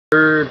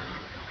Bird.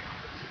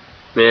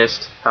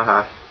 Missed.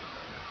 Haha.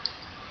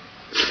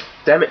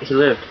 Damn it, he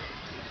lived.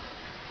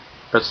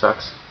 That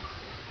sucks.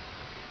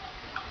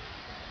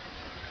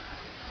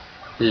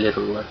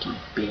 Little lucky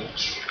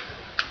bitch.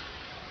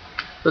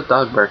 The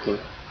dog barking.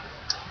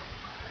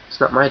 It's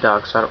not my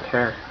dog, so I don't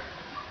care.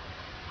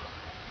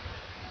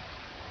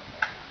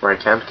 Or I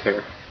can't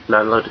care. I'm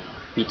not allowed to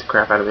beat the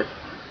crap out of it.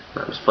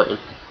 No, I'm just playing.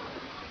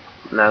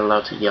 I'm not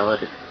allowed to yell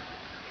at it.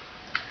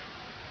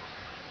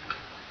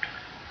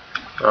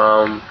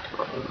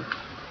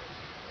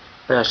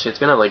 Yeah, shit, it's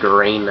gonna like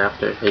rain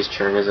after his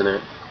turn, isn't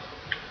it?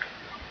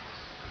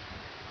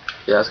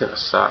 Yeah, that's gonna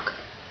suck.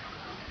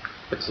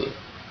 Let's see.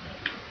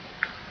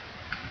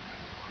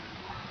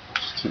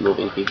 Just keep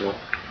moving people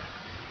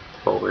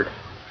forward.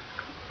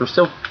 I'm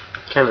still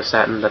kind of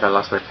saddened that I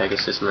lost my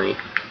Pegasus Knight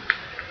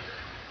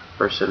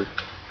person.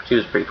 She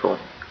was pretty cool.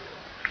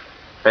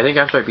 I think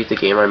after I beat the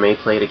game, I may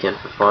play it again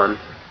for fun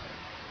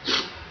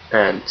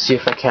and see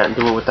if I can't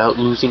do it without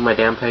losing my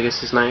damn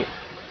Pegasus Knight.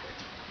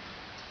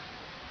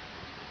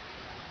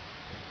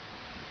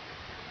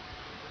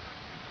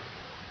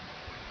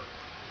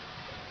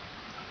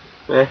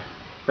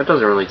 That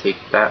doesn't really take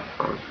that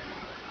long.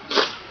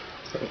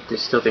 I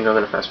still think I'm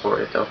gonna fast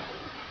forward it though.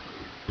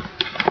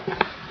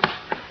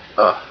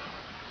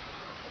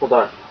 Hold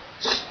on.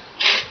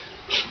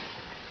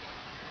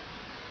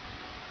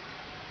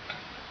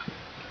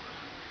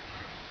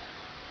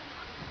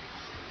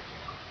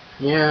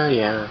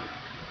 Yeah.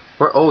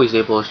 We're always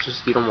able, it's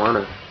just you don't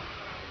wanna.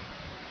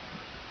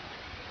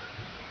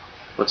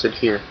 What's in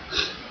here?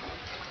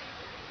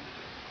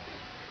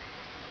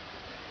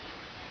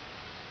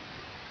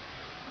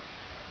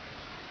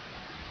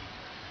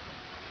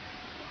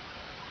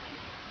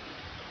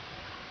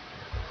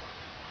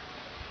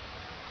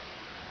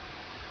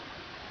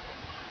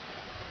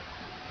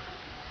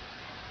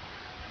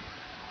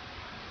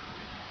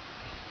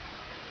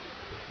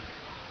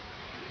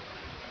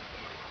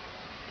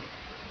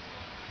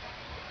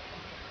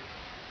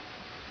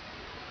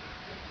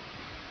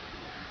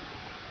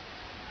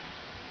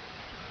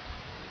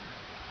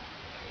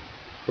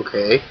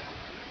 Okay.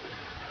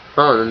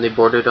 Oh, and then they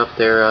boarded up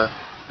their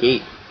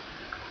gate.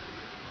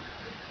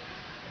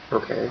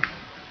 Okay.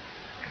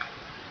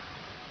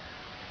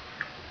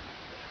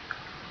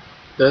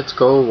 Let's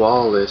go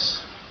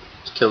Wallace.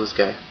 Let's kill this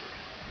guy.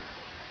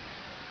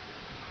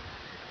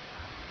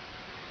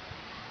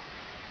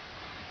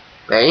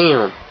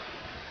 Bam!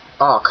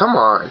 Oh, come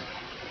on.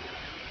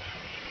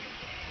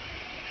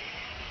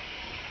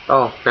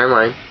 Oh, never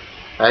mind.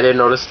 I didn't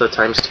notice the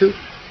 ×2.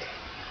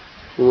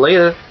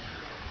 Later.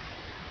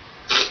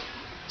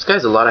 This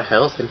guy's a lot of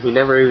health and he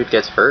never even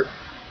gets hurt.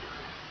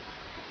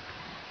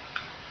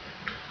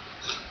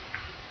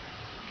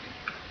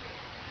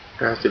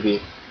 There has to be.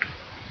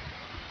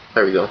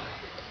 There we go.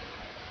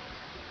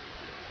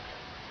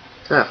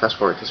 Ah, fast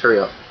forward. Just hurry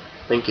up.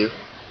 Thank you.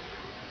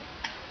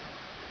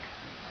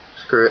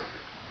 Screw it.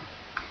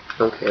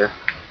 Don't care.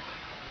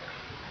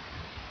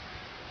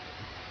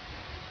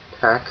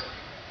 Attack.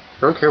 I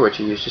don't care what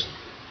you use. Just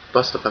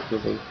bust up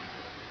everything.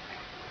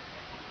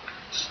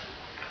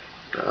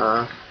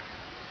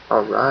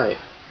 Alright.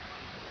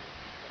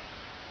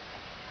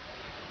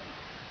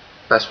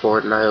 Fast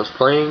forward Niall's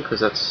playing, because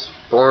that's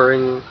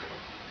boring.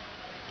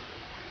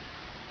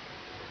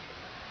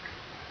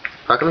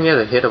 How come he had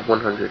a hit of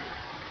 100?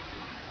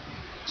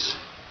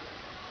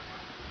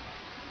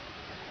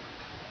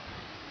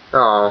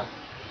 Oh,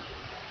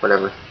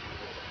 whatever.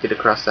 Get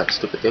across that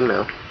stupid thing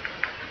now.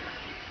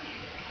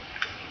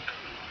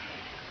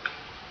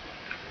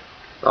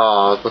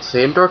 Oh, let's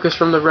say Dorcas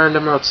from the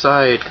random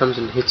outside comes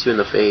and hits you in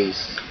the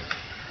face.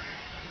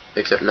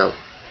 Except no.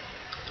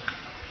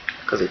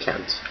 Because he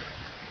can't.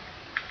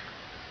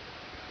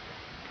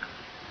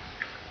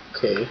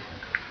 Okay.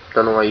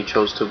 Don't know why you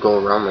chose to go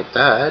around like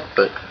that,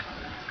 but...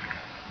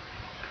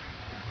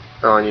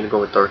 Oh, I need to go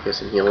with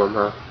Dorcas and heal him,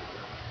 huh?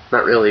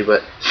 Not really,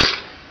 but...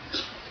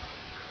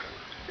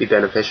 be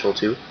beneficial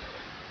too.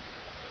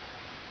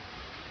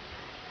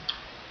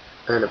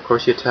 And of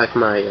course you attack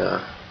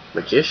my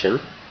magician.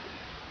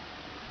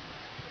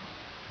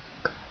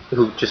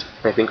 Who just,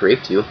 I think,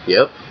 raped you.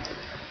 Yep.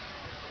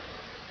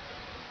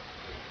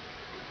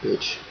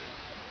 Bitch.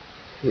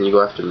 And you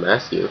go after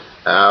Matthew.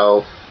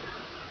 Ow.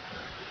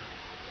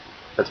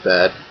 That's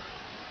bad.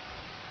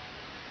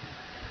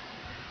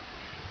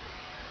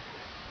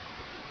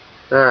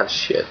 Ah,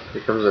 shit.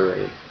 Here comes the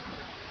rain.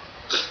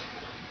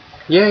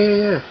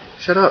 Yeah.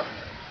 Shut up.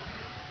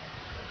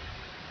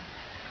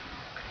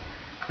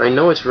 I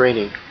know it's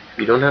raining.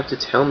 You don't have to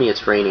tell me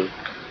it's raining.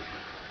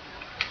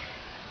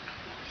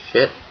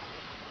 Shit.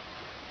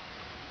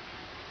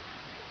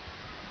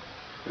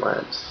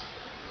 Lance.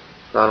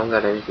 I don't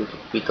got anything to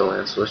beat the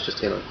Lance, so let's just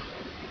hit him.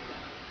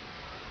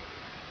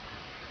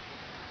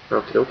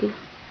 Okie dokie.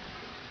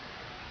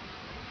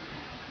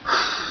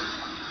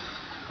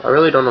 I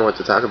really don't know what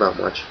to talk about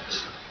much.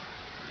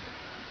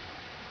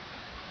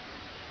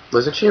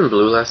 Wasn't she in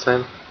blue last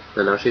time?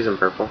 And now she's in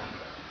purple.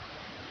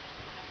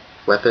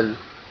 Weapon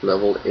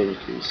level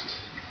increased.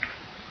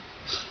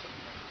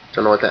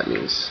 Don't know what that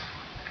means.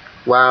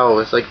 Wow,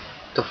 it's like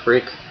the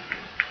frick.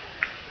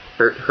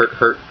 Hurt, hurt,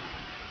 hurt.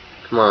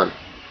 Come on.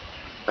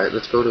 Alright,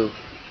 let's go to...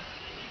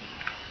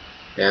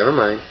 Never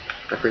mind.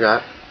 I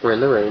forgot. We're in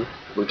the rain.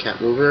 We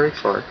can't move very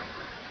far.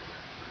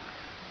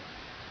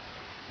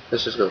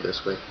 Let's just go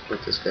this way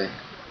with this guy.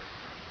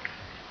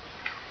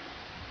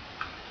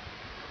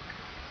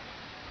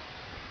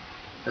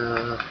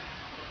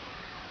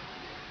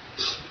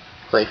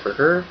 Play for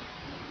her.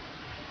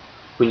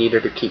 We need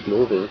her to keep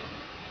moving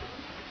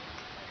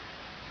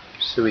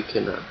so we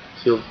can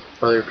heal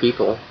other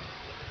people.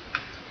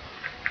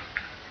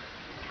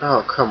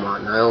 Oh, come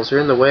on, Niles, you're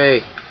in the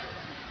way.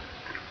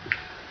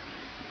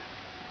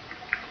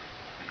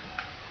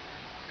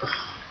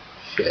 Oh,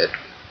 shit.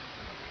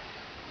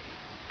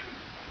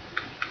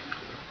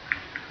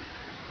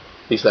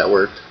 At least that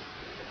worked.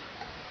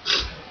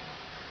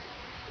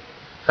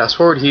 Fast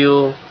forward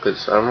heal,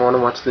 because I don't want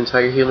to watch the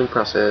entire healing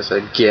process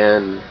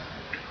again.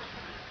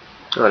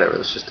 Whatever,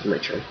 let's just do my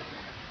turn.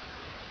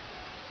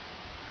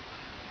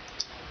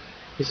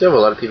 You still have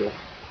a lot of people.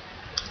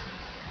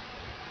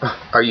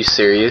 Are you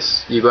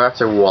serious? You go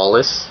after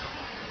Wallace?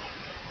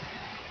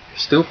 You're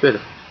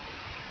stupid.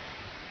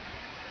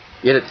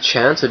 You had a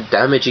chance of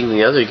damaging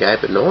the other guy,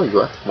 but no, you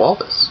go after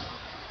Wallace.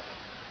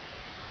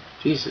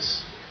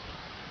 Jesus.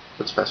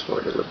 Let's fast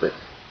forward a little bit.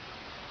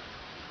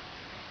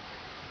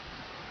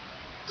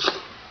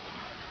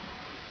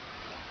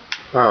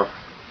 Wow.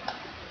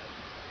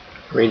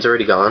 Rain's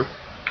already gone.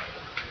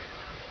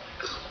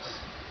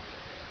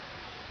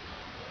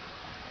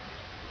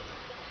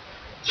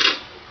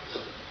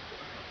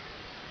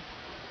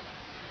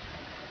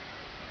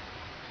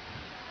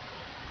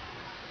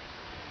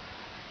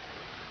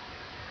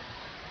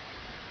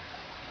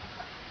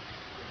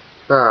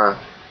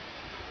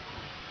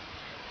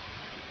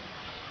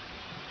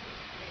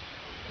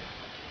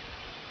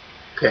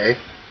 Okay.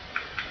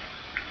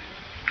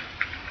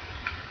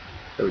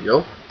 There we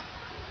go.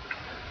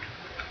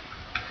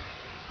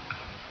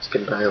 Let's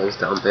get Niles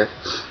down there.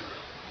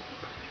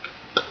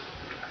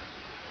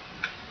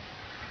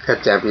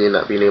 God damn me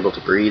not being able to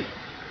breathe.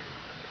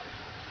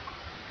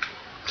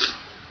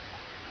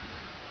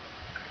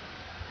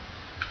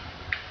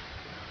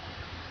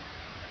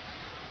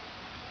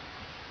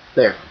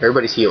 There,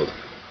 everybody's healed.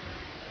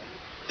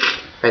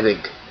 I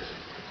think.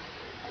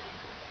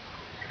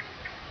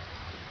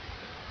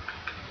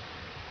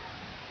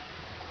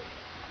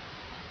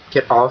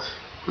 Get off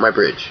my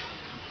bridge.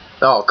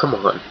 Oh, come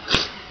on.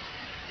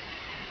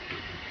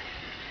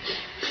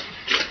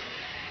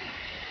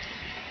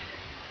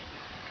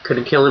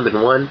 Couldn't kill him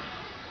in one.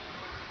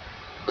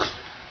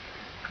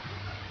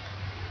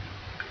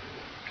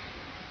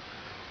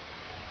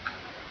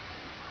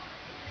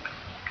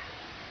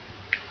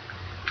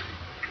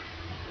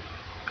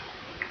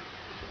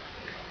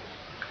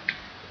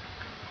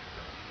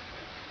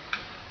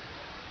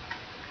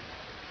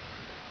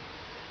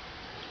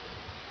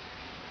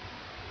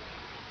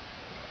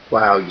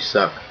 Wow, you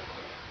suck.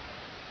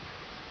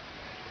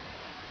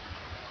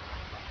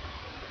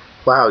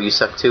 Wow, you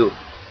suck too.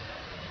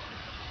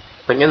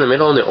 Like in the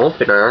middle of the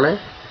open, aren't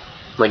I?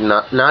 Like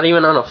not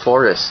even on a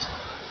forest.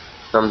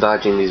 I'm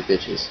dodging these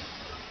bitches.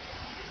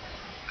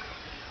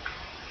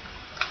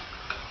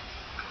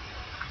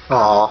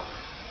 Aw.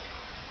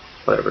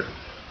 Whatever.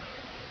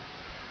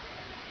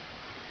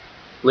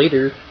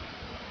 Later.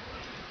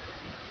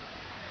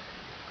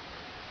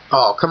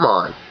 Oh, come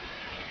on.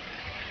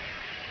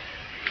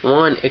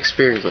 1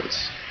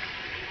 experience.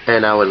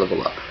 And I would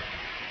level up.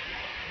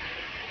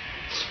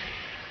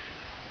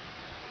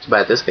 Too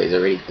bad this guy's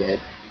already dead.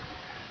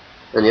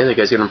 And the other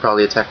guy's gonna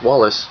probably attack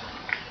Wallace.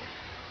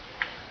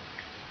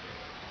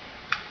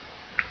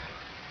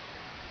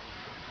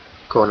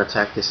 Go and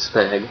attack this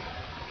snag.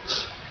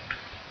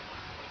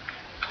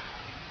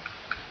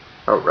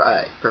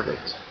 Alright,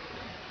 perfect.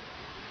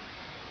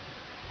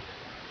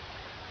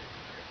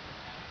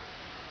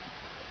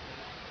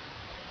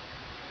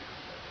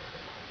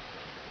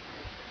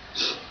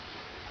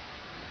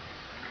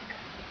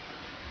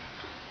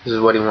 This is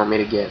what he want me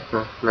to get.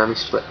 Oh,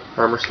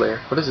 Armor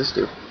Slayer. What does this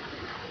do?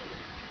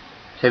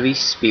 Heavy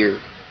Spear.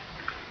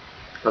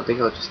 I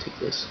think I'll just take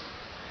this.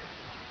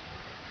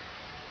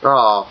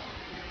 Oh.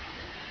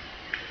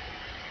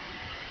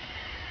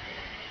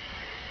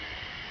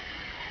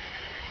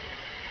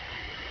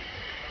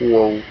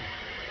 Whoa.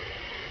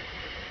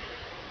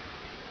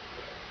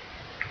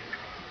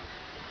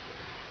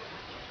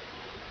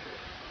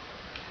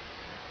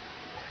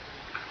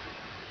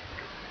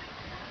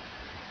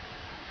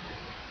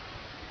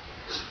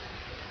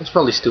 That's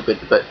probably stupid,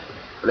 but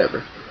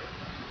whatever.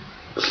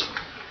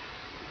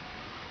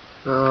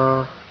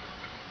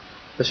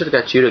 I should have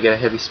got you to get a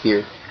heavy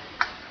spear,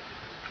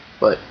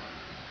 but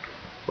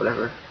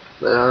whatever.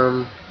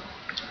 Whatever.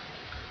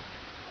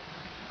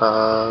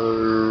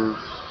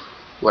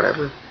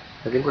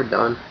 I think we're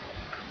done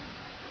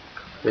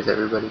with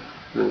everybody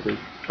moving.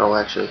 Oh,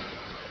 actually,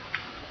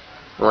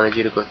 I wanted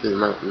you to go through the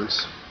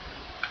mountains.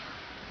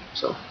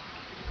 So,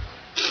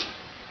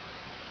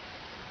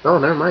 oh,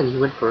 never mind.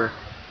 You went for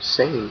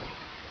singing.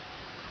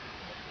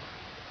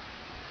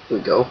 Here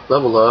we go.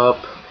 Level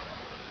up.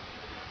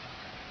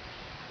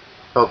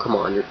 Oh, come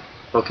on.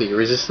 Okay, your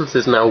resistance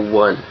is now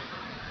 1.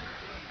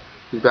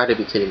 You gotta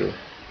be kidding me.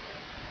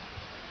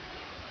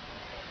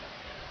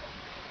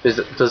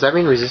 Does that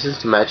mean resistance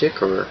to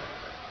magic, or...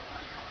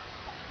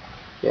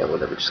 Yeah,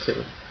 whatever, just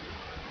kidding.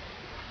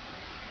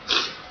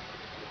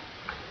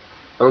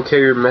 I don't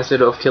care your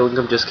method of killing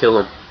him, just kill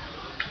him.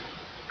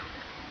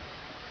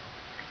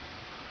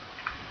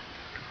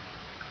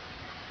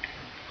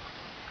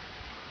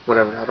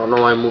 Whatever, I don't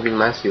know why I'm moving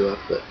Matthew up,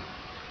 but...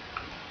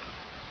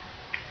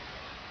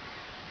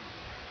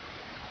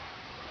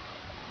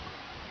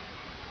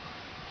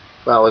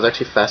 Wow, it was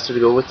actually faster to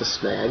go with the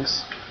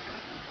snags.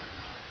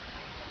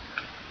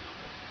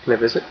 Can I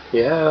visit?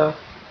 Yeah.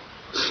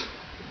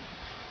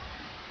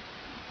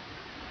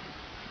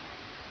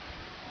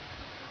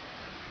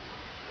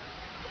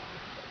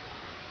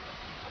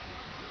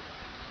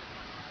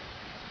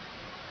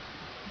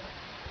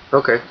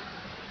 Okay.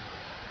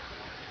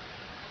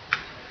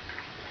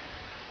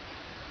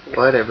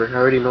 Whatever, I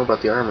already know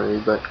about the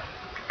armory, but...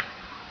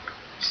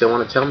 Still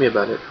want to tell me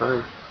about it,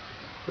 fine.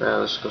 Nah,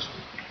 let's just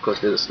go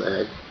through the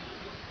snag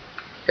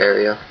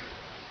area.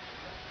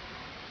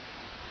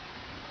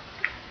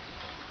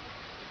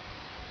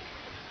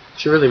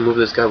 Should really move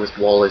this guy with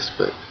Wallace,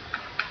 but...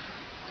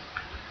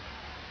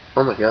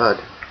 Oh my god.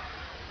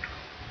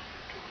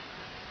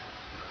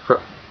 Huh.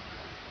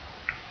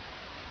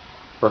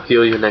 I'll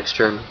heal you next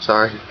turn,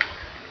 sorry.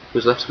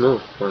 Who's left to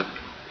move? Let's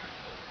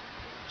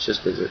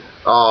just visit.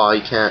 Oh,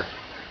 you can't.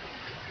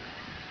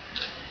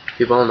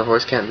 People on the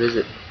horse can't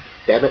visit.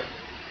 Damn it.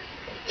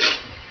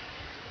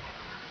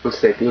 What's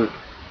that thing?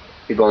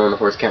 People on the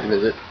horse can't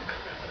visit.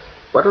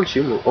 Why don't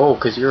you move? Oh,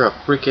 because you're a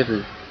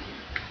freaking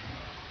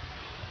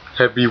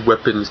heavy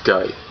weapons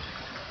guy.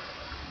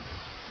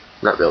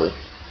 Not really.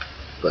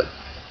 But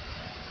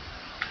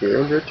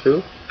you're injured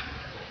too?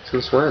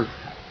 Since when?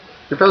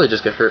 You probably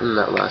just got hurt in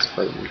that last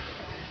fight.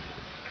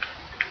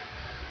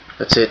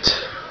 That's it.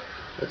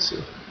 Let's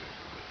see.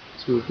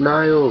 Let's move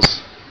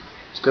Niles.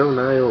 Let's go,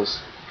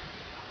 Niles.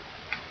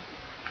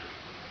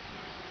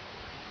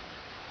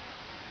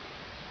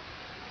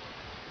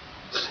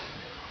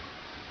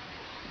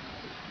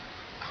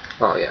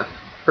 Oh yeah.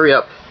 Hurry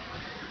up.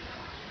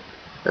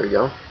 There we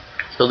go.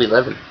 Killed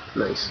 11.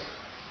 Nice.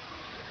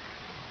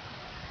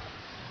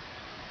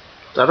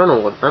 I don't know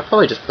what. I'll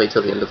probably just play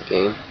till the end of the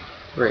game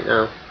right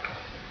now.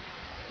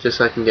 Just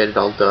so I can get it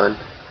all done.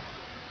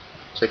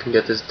 So I can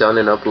get this done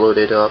and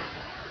uploaded up.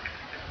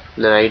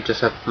 And then I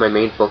just have my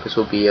main focus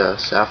will be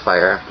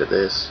Sapphire after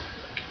this.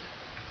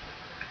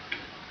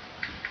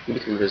 You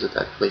can visit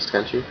that place,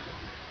 can't you?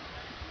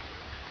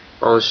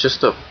 Oh, it's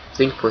just a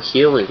thing for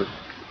healing.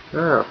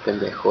 Ah,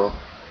 pendejo.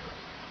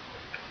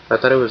 I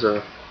thought it was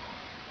a...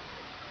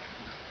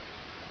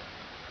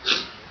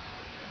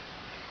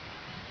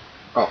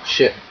 Oh,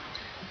 shit.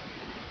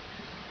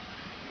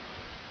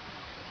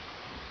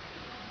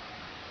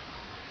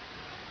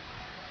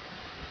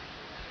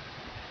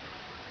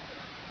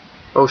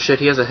 Oh shit,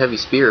 he has a heavy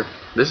spear.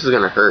 This is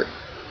gonna hurt.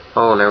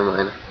 Oh, never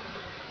mind.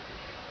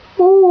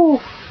 Ooh!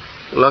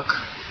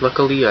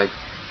 Luckily I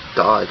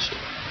dodged.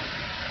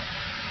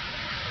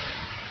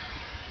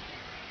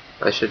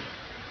 I should...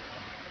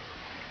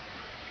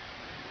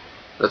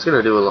 That's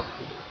gonna do a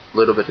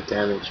little bit of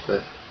damage,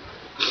 but...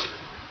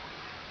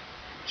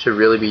 Should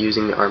really be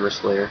using the Armor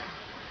Slayer.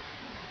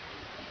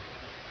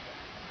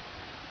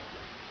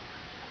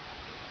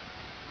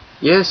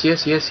 Yes,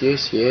 yes, yes,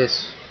 yes,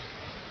 yes.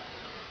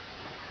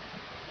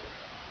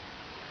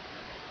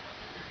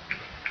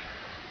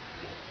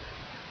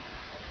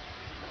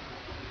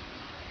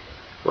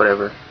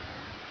 Whatever.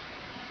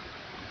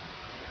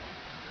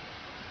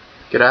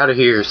 Get out of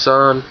here,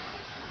 son.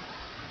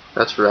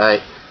 That's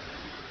right.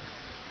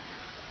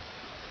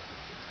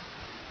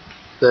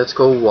 Let's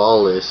go,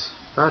 Wallace.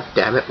 God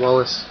damn it,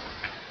 Wallace.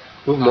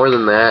 Move more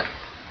than that.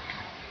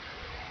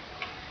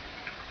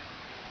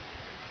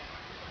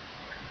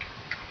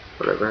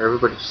 Whatever,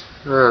 everybody's...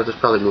 just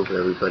probably move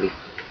everybody.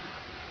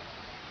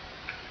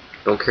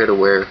 Don't care to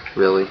where,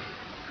 really.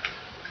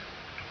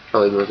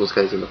 Probably move those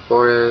guys in the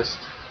forest.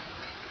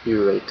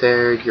 You right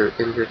there, you're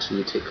injured, so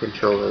you take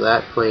control of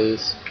that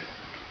place.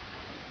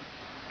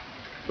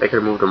 I could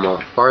have moved him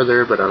all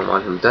farther, but I don't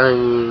want him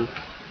dying.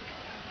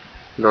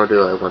 Nor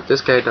do I want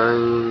this guy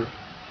dying.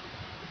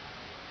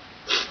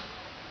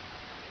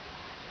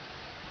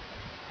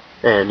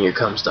 And here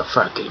comes the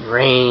fucking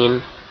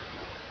rain.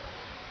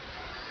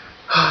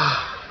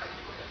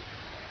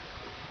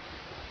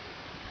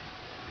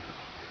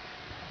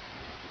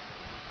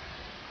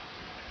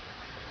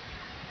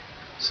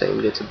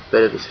 Same gets a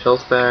bit of his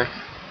health back.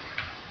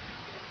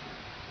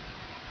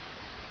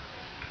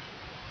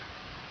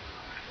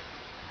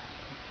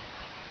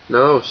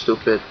 No,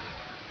 stupid.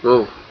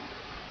 Move.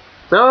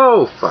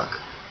 No, fuck.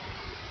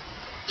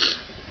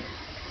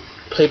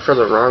 Played for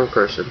the wrong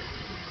person.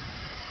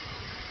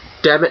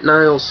 Damn it,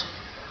 Niles.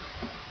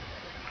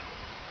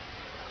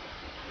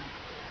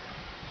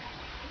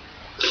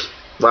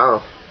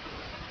 Wow.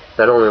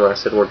 That only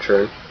lasted one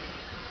turn.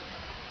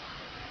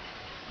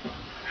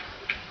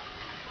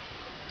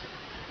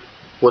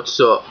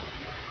 What's up?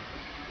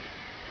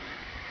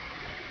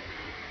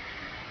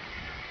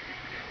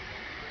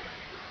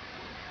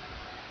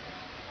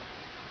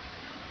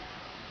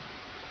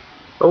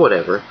 Or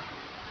whatever.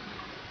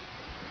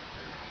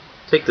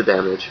 Take the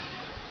damage.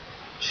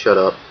 Shut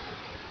up.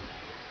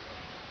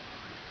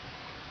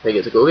 I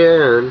get to go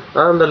again.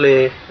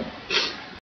 Andale.